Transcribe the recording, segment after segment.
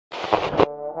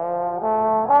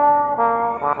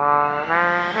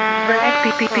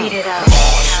Beat it up.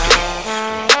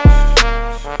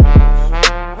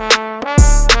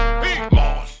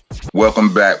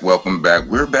 Welcome back.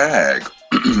 We're back.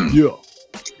 Yeah.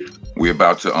 We're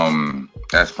about to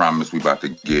as promised, we about to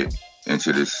get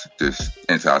into this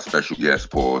into our special guest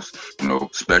pause.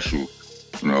 Special.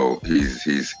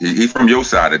 He's from your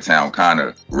side of town, kind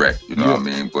of Rek. You know what I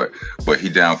mean? But he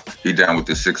down with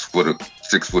the six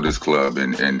footers club,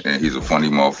 and he's a funny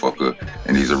motherfucker,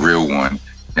 and he's a real one,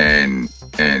 and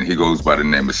he goes by the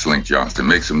name of Slink Johnston.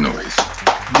 Make some noise.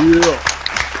 Yeah.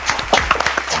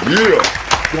 Yeah.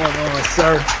 What's going on,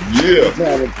 sir? Yeah.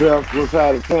 What's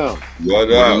out of town? What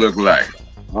it look like?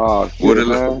 Oh, shit,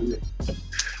 man.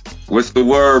 What's the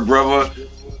word, brother?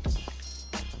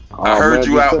 I heard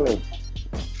you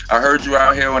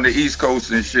out here on the East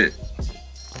Coast and shit.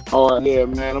 Oh yeah,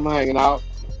 man. I'm hanging out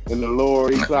in the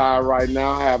Lower East Side right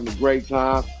now, having a great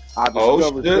time. I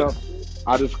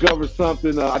discovered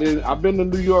something. I've been to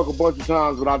New York a bunch of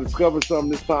times, but I discovered something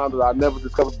this time that I never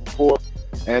discovered before,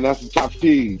 and that's the chopped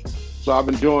cheese. So I've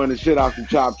been enjoying the shit out some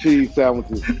chopped cheese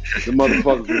sandwiches. The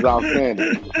motherfuckers is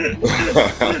outstanding.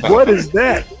 What is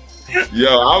that? Yo,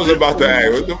 I was about to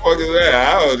ask, what the fuck is that?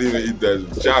 I don't even eat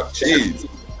that chopped cheese.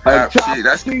 Chopped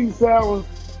cheese sandwich.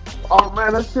 Oh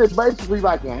man, that shit basically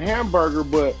like a hamburger,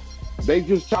 but they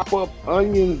just chop up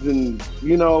onions and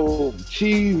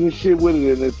cheese and shit with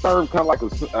it, and it's served kind of like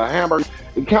a hamburger.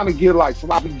 It kind of give like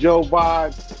sloppy Joe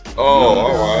vibes. Oh,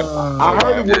 all right.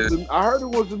 I heard it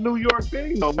was a New York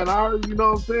thing, though, man. I heard, you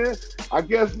know what I'm saying? I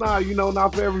guess not,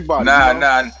 not for everybody.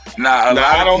 Nah.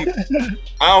 I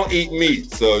don't eat meat,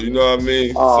 so you know what I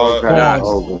mean. Oh, okay.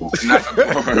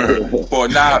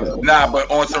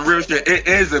 But on some real shit, it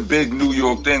is a big New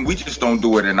York thing. We just don't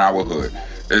do it in our hood.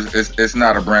 It's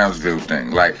not a Brownsville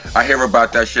thing. Like, I hear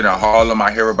about that shit in Harlem.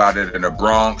 I hear about it in the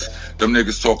Bronx. Them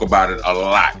niggas talk about it a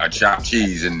lot. A chopped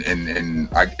cheese, and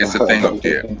it's a thing up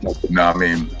there. You know what I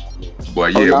mean?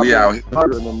 But yeah, we out here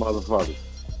murdering them motherfuckers.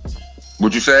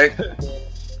 What'd you say?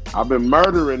 I've been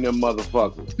murdering them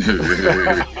motherfuckers.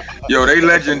 Yo, they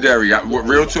legendary.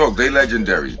 Real talk, they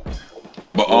legendary.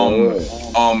 But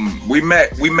we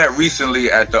met recently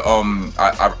at the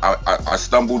I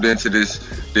stumbled into this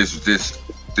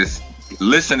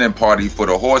listening party for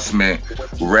the Horsemen,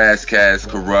 Raz, Cass,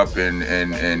 Corrupt,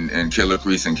 and Killer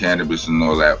Crease and Cannabis and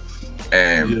all that.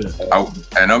 And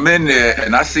I'm in there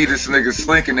and I see this nigga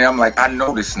Slink in there. I'm like, I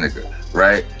know this nigga,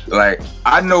 right? Like,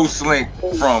 I know Slink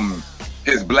from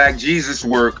his Black Jesus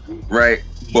work, right?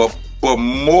 But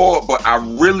I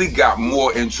really got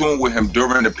more in tune with him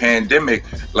during the pandemic.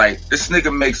 Like, this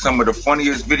nigga makes some of the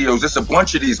funniest videos. It's a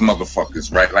bunch of these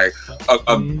motherfuckers, right? Like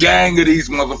a gang of these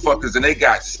motherfuckers, and they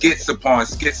got skits upon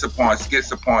skits upon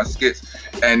skits upon skits.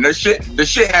 And the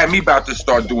shit had me about to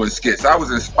start doing skits. I was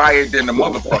inspired in the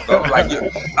motherfucker.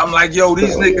 I'm like, yo,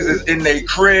 these niggas is in their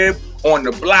crib, on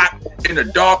the block, in a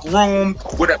dark room,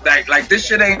 with like this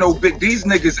shit ain't no big. These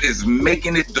niggas is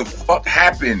making it the fuck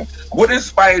happen. What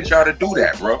inspired y'all to do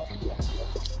that, bro?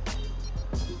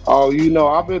 Oh,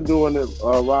 I've been doing it,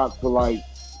 rock, for like,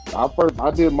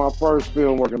 I did my first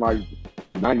film work in like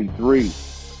 93,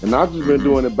 and I've just been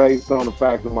doing it based on the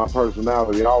fact of my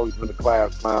personality. I always been a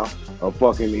class clown, a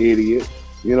fucking idiot.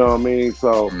 You know what I mean?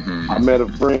 So I met a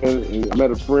friend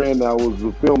that was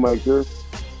a filmmaker.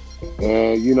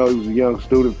 And he was a young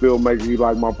student filmmaker. He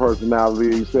liked my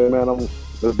personality. He said, "Man,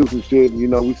 let's do some shit."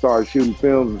 We started shooting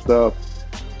films and stuff.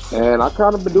 And I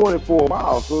kind of been doing it for a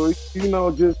while. So it's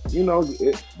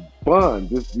fun.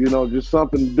 Just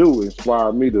something to do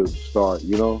inspired me to start.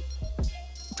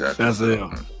 That's it.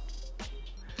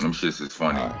 Them shits is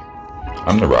funny.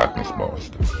 I'm the Rockness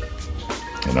Monster,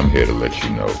 and I'm here to let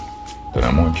you know that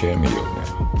I'm on Cameo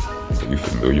now. Are you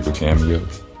familiar with Cameo?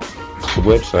 It's a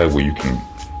website where you can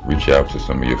reach out to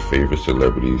some of your favorite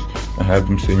celebrities and have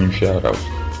them send you shout-outs,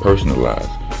 personalized,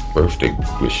 birthday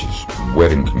wishes,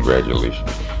 wedding congratulations.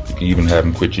 You can even have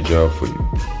them quit your job for you.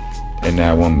 And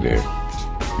now I'm there.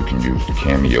 You can use the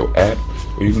Cameo app,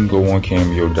 or you can go on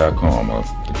Cameo.com or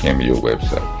the Cameo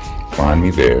website. Find me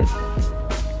there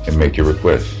and make your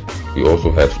requests. We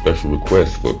also have special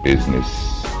requests for business.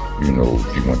 If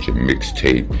you want your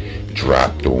mixtape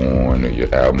dropped on, or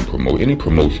your album any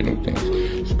promotional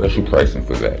things. Special pricing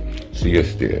for that. See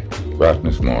us there.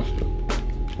 Rockness Monster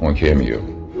on Cameo.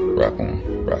 Rock on.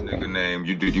 Nigga name,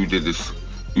 you did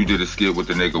a skit with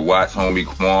the nigga Watts, homie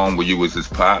Quan, where you was his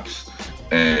pops,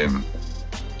 and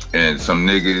some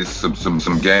niggas, some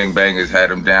gangbangers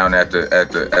had him down at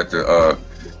the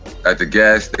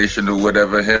gas station or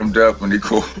whatever, hemmed up, and he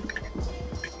called.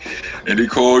 And he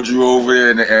called you over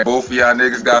and both of y'all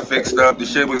niggas got fixed up. The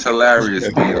shit was hilarious,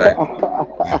 B. Like,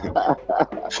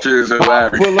 shit was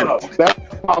hilarious. Pull up. That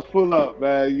was full up,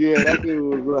 man. Yeah, that shit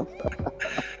was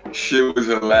shit was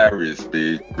hilarious,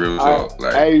 B. Real talk.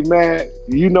 Like, hey, man,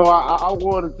 you know, I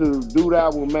wanted to do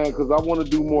that one, man, because I want to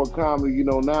do more comedy. You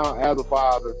know, now as a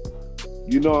father,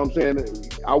 you know what I'm saying?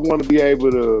 I want to be able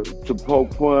to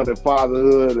poke fun at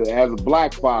fatherhood as a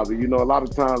black father. You know, a lot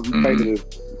of times we make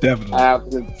it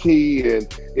absentee, and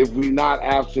if we're not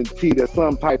absentee, there's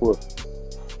some type of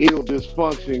ill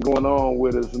dysfunction going on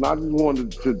with us. And I just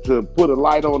wanted to put a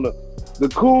light on the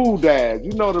cool dads.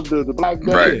 You know, the black dads,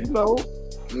 right. You know?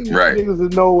 Right. Niggas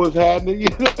that know what's happening, you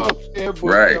know what I'm saying? But,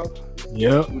 right. You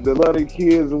know, they love their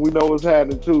kids, and we know what's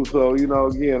happening too. So, you know,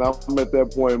 again, I'm at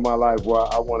that point in my life where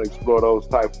I want to explore those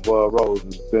type of roles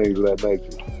and things of that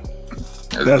nature.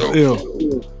 That's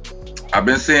ill. I've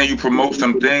been seeing you promote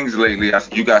some things lately.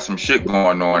 You got some shit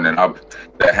going on, and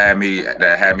that had me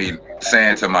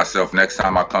saying to myself, next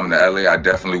time I come to LA, I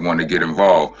definitely want to get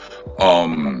involved.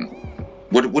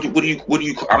 What do you?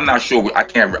 I'm not sure. I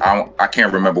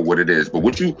can't remember what it is. But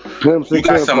what you? Pimps you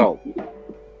got Kinfolk. some.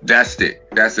 That's it.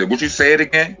 Would you say it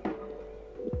again?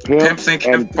 Pimps and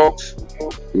Kinfolk.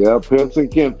 Yeah, Pimps and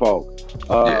Kinfolk.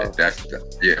 What's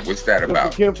that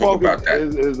about? Kinfolk about that.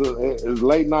 Is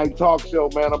late night talk show,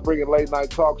 man. I'm bringing late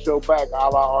night talk show back, a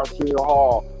la Arsenio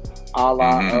Hall, a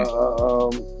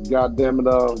la goddamn it,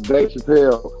 Dave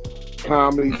Chappelle,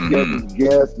 comedy, sketches,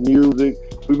 guests, music.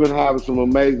 We've been having some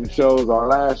amazing shows. Our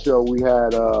last show we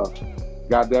had, Corrupt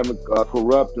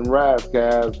and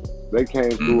Razzcast. They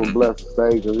came through and blessed the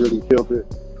stage and really killed it.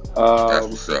 That's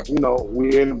what's up. You know,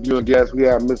 we interviewing guests. We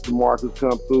had Mr. Marcus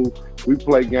come through. We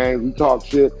play games. We talk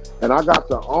shit. And I got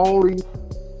the only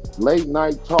late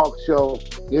night talk show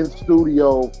in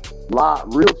studio, live,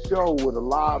 real show with a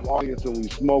live audience, and we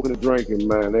smoking and drinking,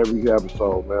 man. Every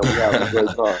episode, man. We having a great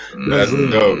time. That's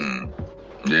dope.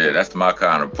 Yeah, that's my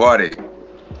kind of party.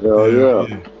 Hell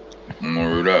yeah.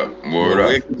 Word up.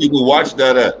 Where can people watch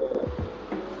that at?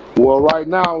 Well, right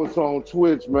now it's on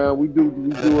Twitch, man. We do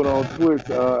it on Twitch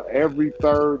every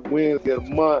third Wednesday of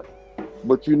the month.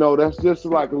 But you know, that's just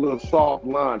like a little soft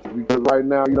launch, because right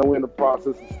now, you know, we're in the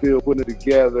process of still putting it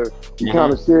together. We're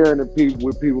kind of sharing it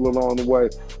with people along the way,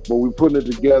 but we're putting it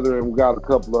together, and we got a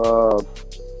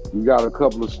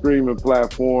couple of streaming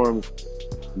platforms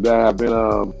that have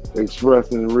been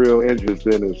expressing real interest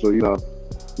in it. So, you know,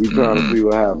 we trying to see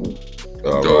what happens.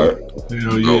 All right.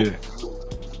 Hell yeah.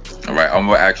 All right, I'm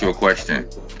gonna ask you a question.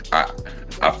 I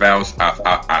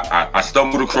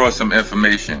stumbled across some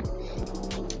information.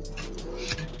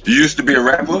 You used to be a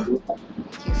rapper?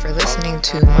 Thank you for listening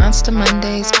to Monsta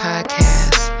Mondayz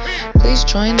Podcast. Please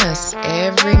join us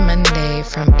every Monday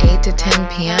from 8 to 10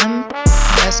 p.m.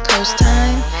 West Coast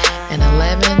time and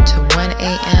 11 to 1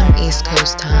 a.m. East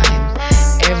Coast time.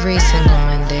 Every single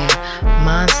Monday,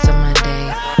 Monsta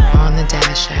Monday on the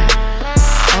Dash app.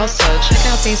 Also, check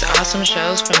out these awesome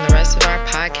shows from the rest of our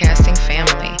podcasting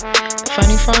family.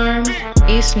 Funny Farm,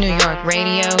 East New York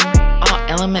Radio, All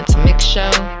Elements Mix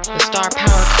Show, The Star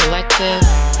Power Collective,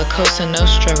 La Cosa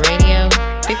Nostra Radio,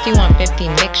 5150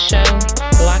 Mix Show,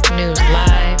 Block News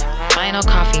Live, Vinyl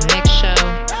Coffee Mix Show,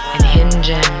 and Hidden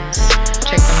Gems.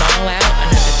 Check them all out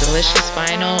under the Delicious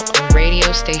Vinyl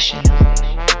radio station.